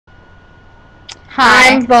Hi.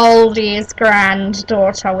 I'm Voldy's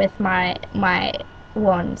granddaughter with my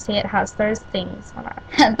wand. See, it has those things on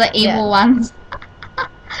it. The evil ones.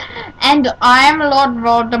 And I'm Lord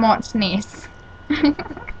Voldemort's niece.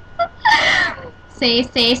 See.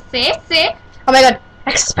 Oh my god,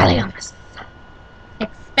 Expelliarmus.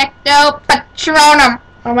 Expecto Patronum.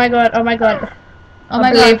 Oh my god. Oh my god.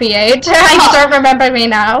 Obliviate. You don't remember me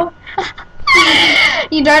now.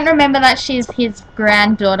 You don't remember that she's his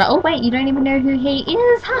granddaughter. Oh wait, you don't even know who he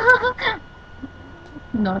is.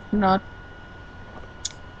 Not.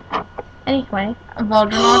 Anyway,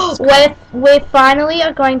 Voldemort. we finally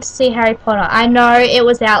are going to see Harry Potter. I know it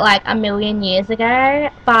was out like a million years ago,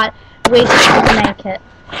 but we didn't make it.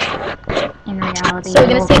 In reality. So we're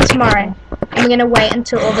gonna see it tomorrow. And we're gonna wait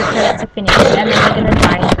until all the credits are finished, and then we're gonna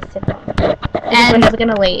die in the cinema. And we're never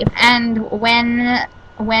gonna leave. And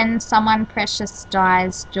when someone precious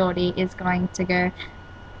dies, Geordie is going to go,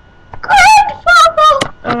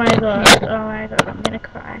 Grandfather! Oh my god, I'm gonna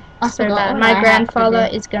cry. So bad. My I grandfather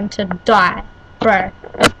is going to die. Bro.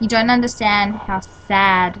 You don't understand how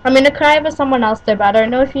sad. I'm gonna cry over someone else though, but I don't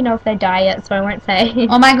know if you know if they die yet, so I won't say.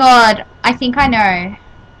 Oh my god, I think I know.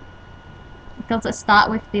 Does it start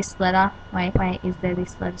with this letter? Wait, is there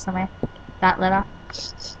this letter somewhere? That letter?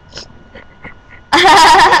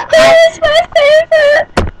 That is my favorite!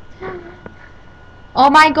 Oh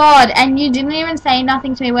my god, and you didn't even say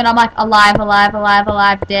nothing to me when I'm like, alive,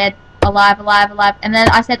 dead, alive, and then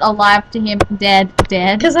I said alive to him, dead.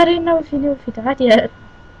 Because I didn't know if you knew if he died yet.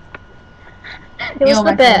 It was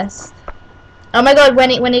the best. Oh my god, when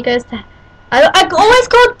he goes to... I always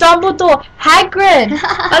call Dumbledore Hagrid!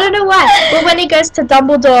 I don't know why. But when he goes to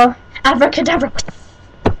Dumbledore, abracadabra.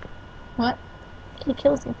 What? He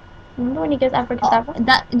kills him. Remember when he goes abracadabra?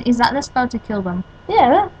 Oh, is that the spell to kill them?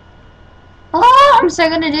 Yeah. Oh, I'm so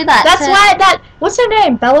gonna do that. That's why what's her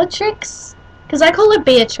name? Bellatrix? Because I call her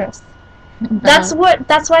Beatrice. That's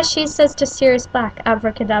why she says to Sirius Black,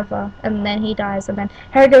 abracadabra, and then he dies, and then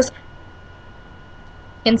Harry goes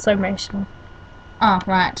in slow motion. Oh,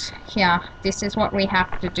 right. Here. This is what we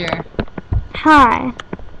have to do. Hi.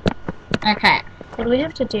 Okay. What do we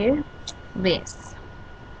have to do? This.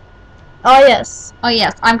 Oh, yes. Oh,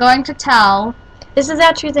 yes. I'm going to tell... This is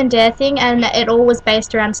our Truth and Dare thing, and it all was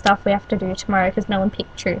based around stuff we have to do tomorrow, because no one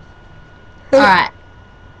picked Truth. Alright.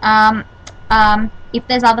 If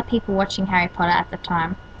there's other people watching Harry Potter at the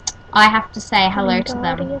time, I have to say hello to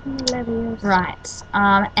them. Right.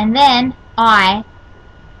 And then I...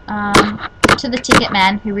 to the ticket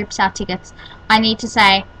man who rips our tickets, I need to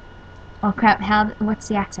say, oh crap, what's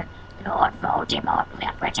the accent? Lord Voldemort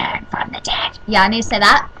will return from the dead. Yeah, I need to say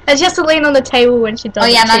that. And she has to lean on the table when she does it.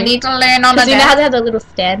 Oh yeah, and I need to lean on the table. Because you know how they have the little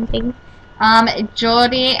stand thing?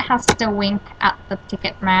 Geordie has to wink at the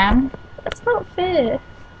ticket man. That's not fair.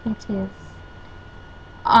 It is.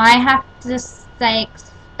 I have to say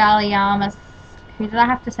Expelliarmus. Who did I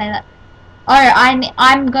have to say that? Oh,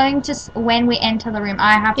 I'm going to, when we enter the room,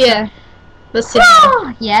 I have to... Yeah. The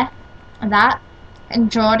cinema. Yeah, that.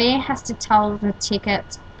 And Geordie has to tell the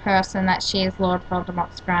ticket person that she is Lord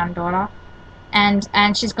Voldemort's granddaughter. And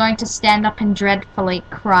she's going to stand up and dreadfully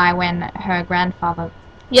cry when her grandfather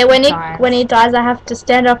dies. When he dies, I have to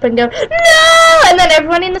stand up and go, no! And then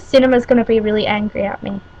everyone in the cinema is going to be really angry at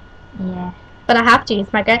me. Yeah. But I have to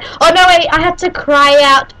use my grand... Oh, no, wait, I have to cry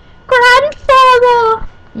out, grandfather!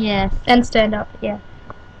 Yes. And stand up, yeah.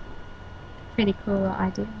 Pretty cool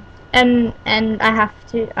idea. And I have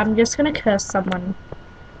to... I'm just going to curse someone.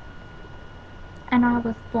 And I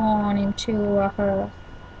was born into a hearse.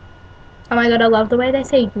 Oh my god, I love the way they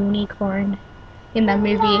say unicorn in that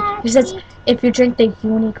movie. He says, if you drink the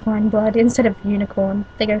unicorn blood instead of unicorn,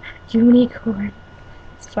 they go, unicorn.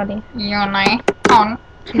 It's funny. Unicorn.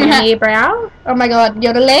 Unibrow? Oh my god,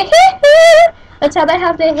 yodeling. That's how they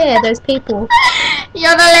have their hair, those people.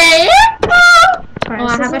 Yodeling. Oh,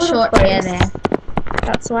 I have a short hair there.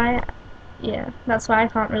 That's why, that's why I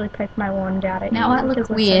can't really poke my wand out at you. Now I look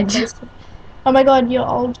weird. Oh my god, your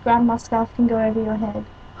old grandma scarf can go over your head.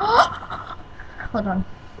 Hold on.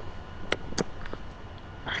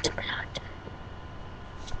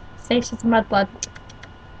 See, she's mudblood.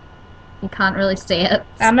 You can't really see it.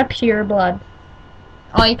 I'm a pure blood.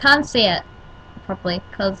 Oh, you can't see it properly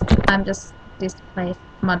because I'm just displaced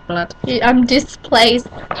mudblood. I'm displaced.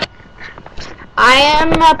 I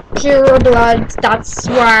am a pure blood. That's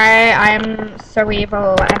why I'm so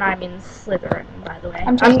evil, and I'm in Slytherin, by the way.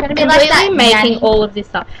 I'm just gonna be like that, making all of this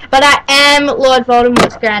up. But I am Lord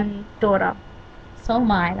Voldemort's granddaughter. So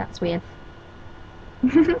am I. That's weird.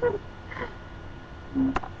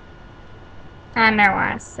 I know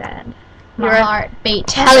I said. My heart beat.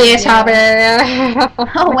 Teletubby.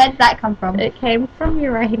 Oh, where'd that come from? It came from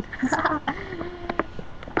Uranus.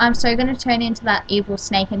 I'm so gonna turn into that evil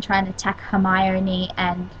snake and try and attack Hermione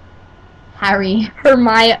and Harry.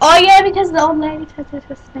 Hermione. Oh yeah, because the old lady turns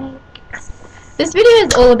into a snake. This video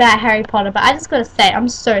is all about Harry Potter, but I just gotta say, I'm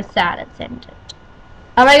so sad it's ended.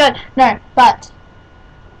 Oh my god, no, but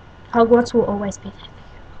Hogwarts will always be there.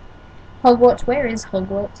 Hogwarts? Where is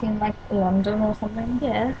Hogwarts? In like London or something?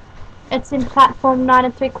 Yeah. It's in platform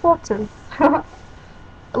 9 3/4.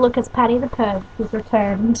 Look, it's Paddy the Perv who's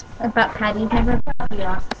returned. About Paddy, never Nobody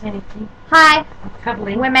asks us anything. Hi,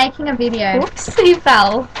 Cuddling. we're making a video. Oops, he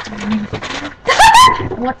fell.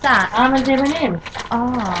 What's that? Almonds M&M.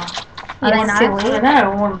 Oh. Are they nice? I don't know, I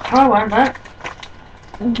want to try one, but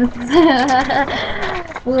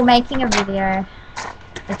We're making a video.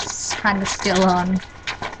 It's kind of still on.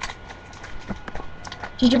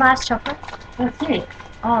 Did you buy us chocolate? that's it.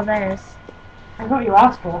 Oh, there's. That's what you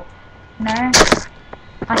asked for. No.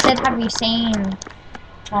 I said, have you seen?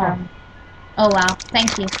 Oh. Oh wow,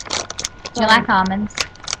 thank you. Do you like almonds?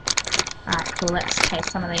 Alright, cool, let's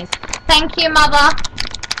taste some of these. Thank you, mother!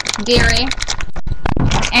 Dearie.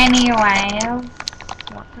 Anyways.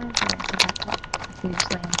 What was it? Because I got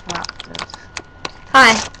hugely interrupted.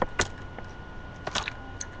 Hi.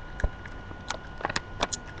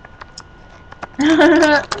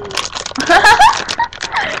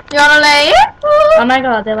 You wanna lay it? Oh my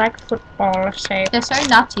god, they're like football shaped. They're so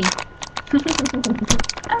nutty.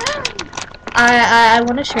 I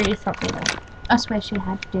want to show you something. I swear she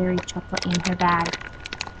had dairy chocolate in her bag.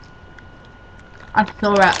 I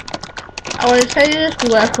saw it. I want to show you this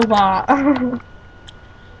work of art.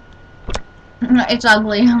 It's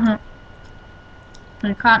ugly.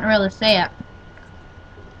 You can't really see it.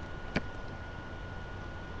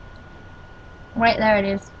 Wait, there it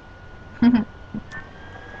is.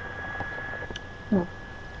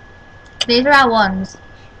 These are our ones.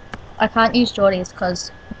 I can't use Geordie's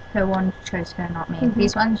because her one chose her, not me.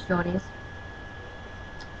 These ones, Geordie's.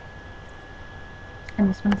 And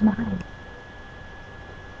this one's mine.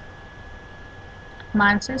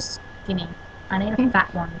 Mine's so skinny. I need a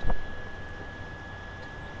fat one.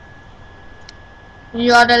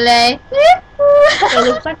 Yodelay. It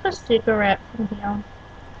looks like a cigarette from here.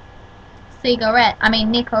 Cigarette. I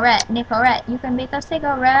mean Nicorette. Nicorette. You can make a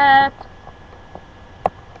cigarette.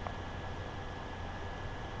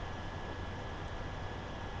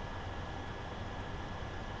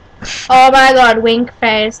 Oh my god, wink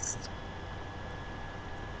face.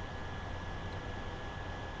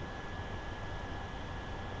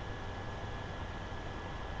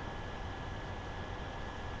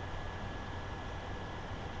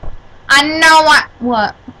 I know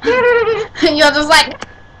what? You're just like,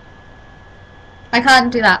 I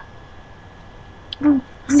can't do that.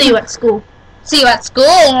 See you at school. See you at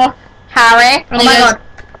school, Harry. Oh my god.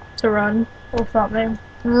 To run or something.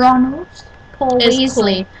 Ronald Paul It's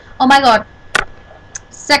Weasley. cool. Oh my god.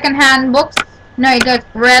 Second-hand books. No, you go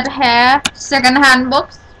red hair. Second-hand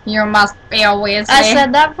books. You must be a Weasley. I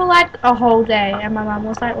said that for like a whole day, and my mum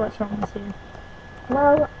was like, "What's wrong with you?"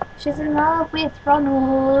 Well, she's in love with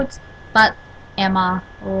Ronald, but Emma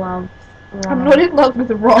loves Ronald. I'm not in love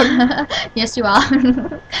with Ron. Yes, you are.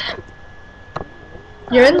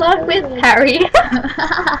 You're in love with Harry.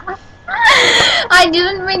 I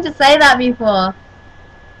didn't mean to say that before.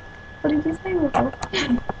 What did you say before?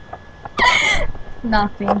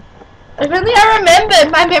 Nothing. If only I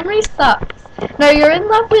remembered. My memory sucks. No, you're in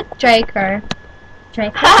love with Draco.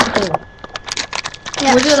 Draco. Ha!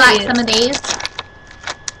 Yeah, Would you like she some is. of these?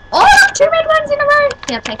 Oh, 2 red ones in a row.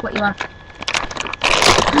 Yeah, take what you want.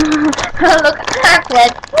 Look at that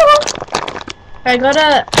red. I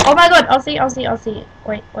gotta. Oh my god, Aussie.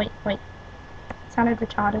 Wait. Sounded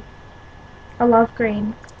retarded. I love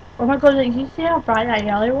green. Oh my god, did you see how bright that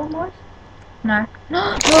yellow one was? No.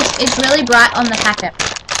 Look, it's really bright on the packet.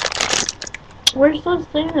 Where's those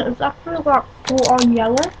things? It's actually like full on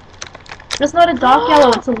yellow. It's not a dark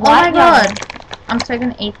yellow, it's a light yellow. Oh my god. I'm so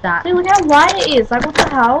gonna eat that. See, look how white it is. Like, what the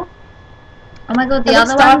hell? Oh my god, the It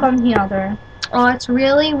looks other dark one. on here though. Oh, it's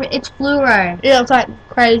really, it's fluoro. Yeah, it's like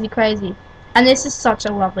crazy. And this is such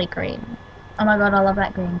a lovely green. Oh my god, I love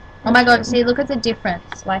that green. Oh my god, see, look at the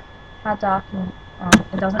difference. Like, how dark and... Oh,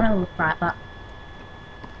 it doesn't really look bright, but...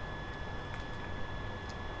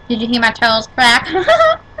 Did you hear my toes crack?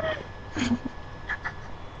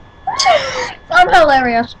 I'm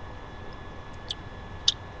hilarious.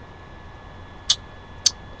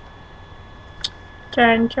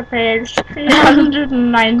 Turn to page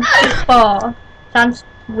 394. Sounds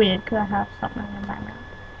weird because I have something in my mouth.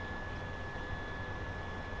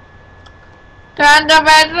 Turn the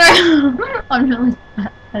bedroom. I'm really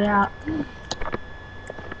it out.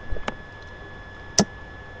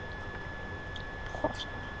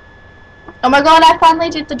 Oh my god, I finally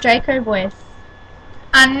did the Draco voice.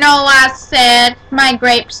 I know I said my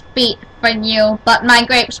grapes beat for you, but my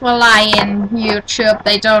grapes will lie in YouTube.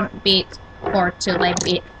 They don't beat for two, they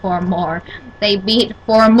beat for more. They beat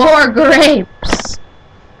for more grapes.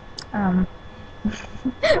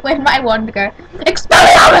 Where'd my wand go?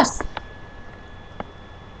 Expelliarmus!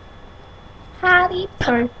 Harry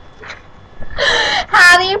Potter.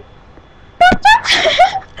 Harry Potter.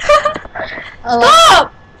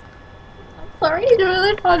 Stop! I'm sorry, it's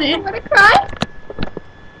really funny. I'm gonna cry.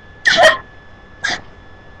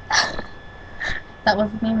 That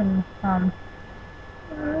wasn't even oh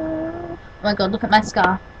my god, look at my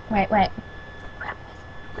scar. Wait.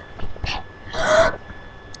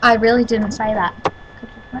 I really didn't say that.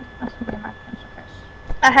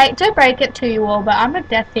 I hate to break it to you all, but I'm a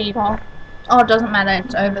Death Eater. Oh, it doesn't matter,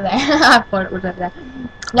 it's over there. I thought it was over there.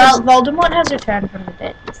 Well, Voldemort has returned from the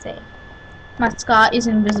dead, you see. My scar is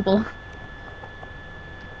invisible.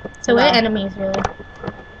 So we're enemies, really.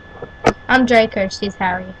 I'm Draco, she's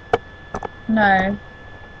Harry. No.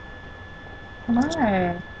 I'm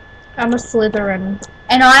a Slytherin.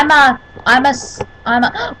 And I'm a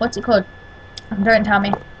what's it called? Don't tell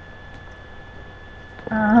me.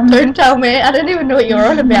 Don't tell me, I don't even know what you're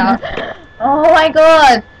on about. Oh my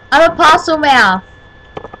god, I'm a parcel mouth.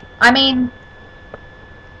 I mean,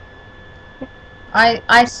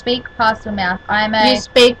 I speak parcel mouth. You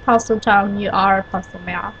speak parcel tongue, you are a parcel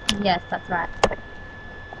mouth. Yes, that's right.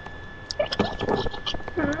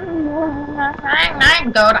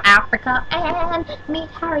 Go to Africa and meet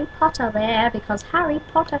Harry Potter there because Harry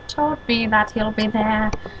Potter told me that he'll be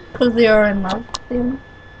there. Because you're in love with him.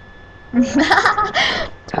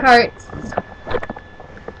 Totes.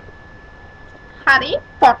 Harry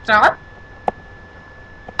Potter.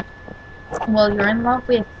 Well, you're in love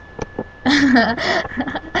with. I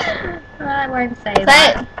won't say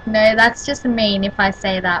that. No, that's just mean if I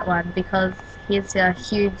say that one because he's a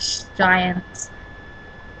huge giant.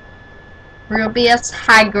 Rubius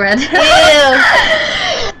Hagrid. Ew.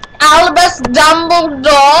 Albus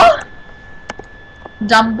Dumbledore.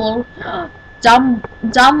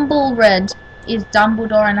 Dumblered is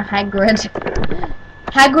Dumbledore and Hagrid.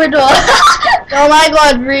 Hagridor. Oh my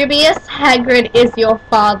god, Rubius Hagrid is your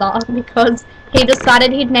father because he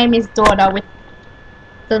decided he'd name his daughter with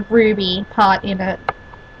the ruby part in it.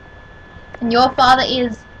 And your father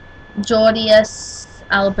is Jordius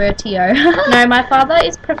Albertio. No, my father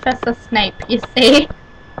is Professor Snape, you see.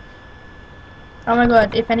 Oh my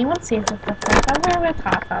god, if anyone sees us, that's like, oh, we're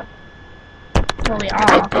Carter. Well, we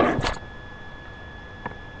are.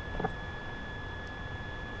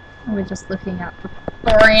 We're just looking at the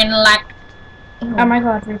foreign like. Oh my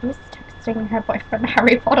god, Ruby's texting her boyfriend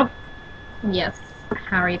Harry Potter. Yes,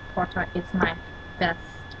 Harry Potter is my best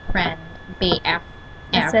friend. BF.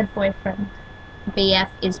 I said boyfriend. BF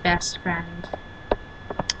is best friend.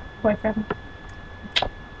 Boyfriend.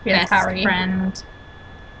 Yes, best Harry. Friend.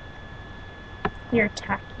 You're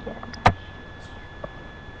tacky.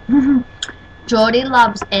 Geordie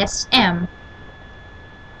loves SM.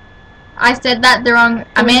 I said that the wrong.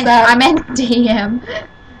 I meant DM.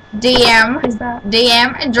 DM. Who's that?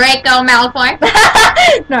 DM. Draco Malfoy.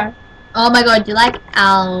 No. Oh my god, you like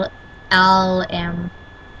LM.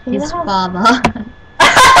 His father.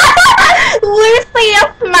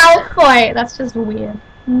 Lucius Malfoy. That's just weird.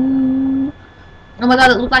 Oh my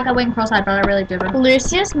god, it looked like I went cross-eyed, but I really didn't.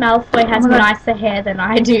 Lucius Malfoy has nicer hair than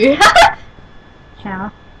I do.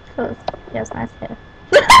 How? Because he has nice hair.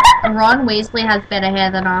 Ron Weasley has better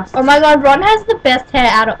hair than us. Oh my god, Ron has the best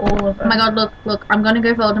hair out of all of them. Oh my god, look, I'm gonna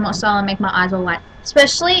go Voldemort style and make my eyes all white.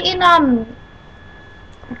 Especially in,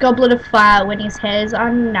 Goblet of Fire when his hair is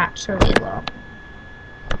unnaturally long.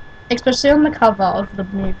 Especially on the cover of the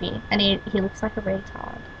movie. And he looks like a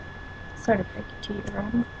retard. Sorry to break it to you,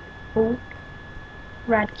 Ron. Oh.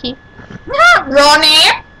 Radke.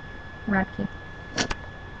 Ronnie! Radke.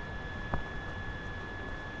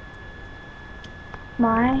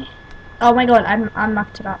 Oh my god, I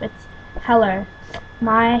mucked it up. It's hello.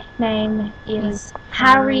 My name is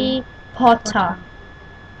Harry Potter.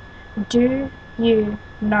 Do you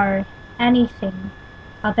know anything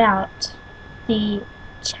about the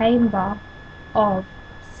Chamber of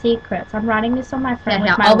Secrets? I'm writing this on my phone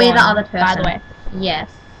with my I'll be wand, the other person. by the way. Yes.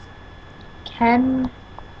 Can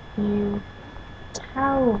you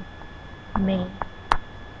tell me?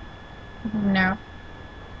 No.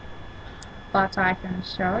 But I can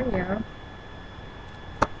show you.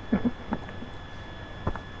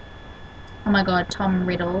 Oh my god, Tom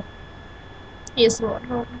Riddle. He is the one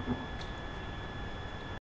holding me.